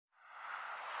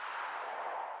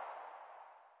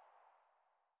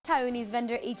Taiwanese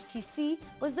vendor HTC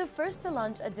was the first to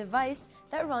launch a device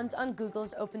that runs on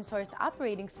Google's open-source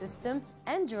operating system,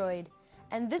 Android.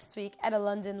 And this week, at a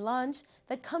London launch,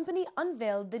 the company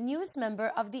unveiled the newest member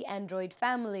of the Android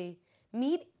family.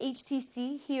 Meet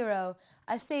HTC Hero,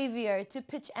 a savior to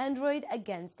pitch Android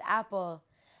against Apple.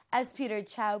 As Peter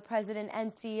Chou, president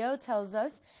and CEO, tells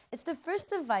us, it's the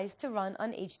first device to run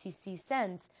on HTC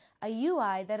Sense, a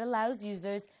UI that allows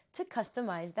users to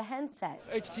customize the handset.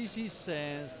 HTC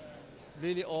Sense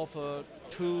really offers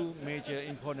two major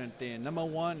important things. Number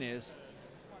one is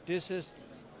this is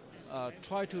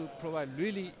try to provide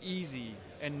really easy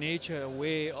and natural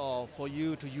way for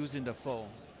you to use in the phone.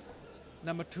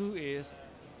 Number two is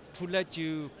to let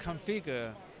you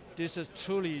configure this is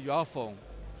truly your phone,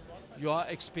 your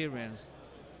experience.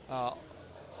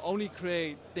 Only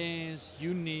create things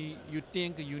you need, you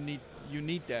think you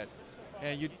need that,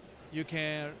 and you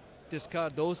can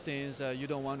discard those things you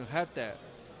don't want to have that,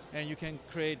 and you can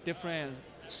create different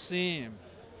theme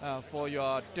for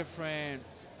your different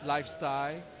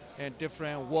lifestyle and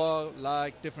different work,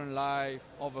 like different life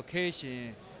or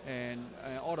vacation, and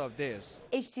all of this.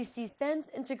 HTC Sense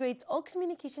integrates all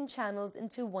communication channels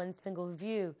into one single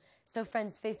view, so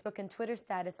friends' Facebook and Twitter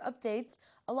status updates,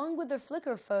 along with their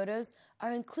Flickr photos,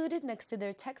 are included next to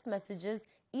their text messages,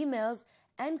 emails,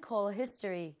 and call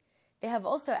history. They have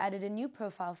also added a new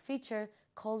profile feature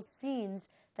called Scenes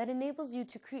that enables you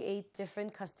to create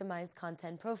different customized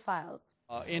content profiles.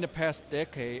 In the past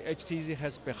decade, HTC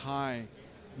has behind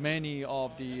many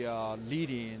of the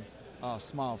leading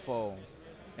smartphones.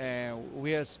 And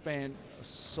we have spent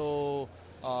so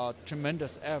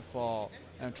tremendous effort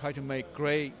and try to make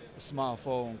great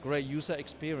smartphone, great user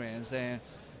experience. And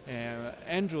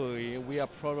Android, we are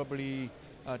probably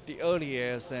the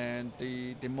earliest and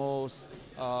the most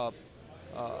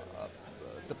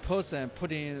the person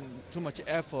putting too much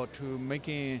effort to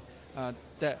making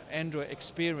that Android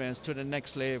experience to the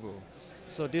next level.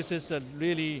 So this is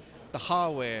really the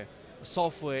hardware,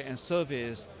 software, and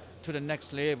service to the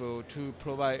next level to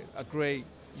provide a great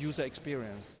user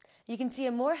experience. You can see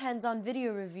a more hands-on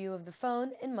video review of the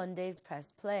phone in Monday's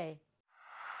Press Play.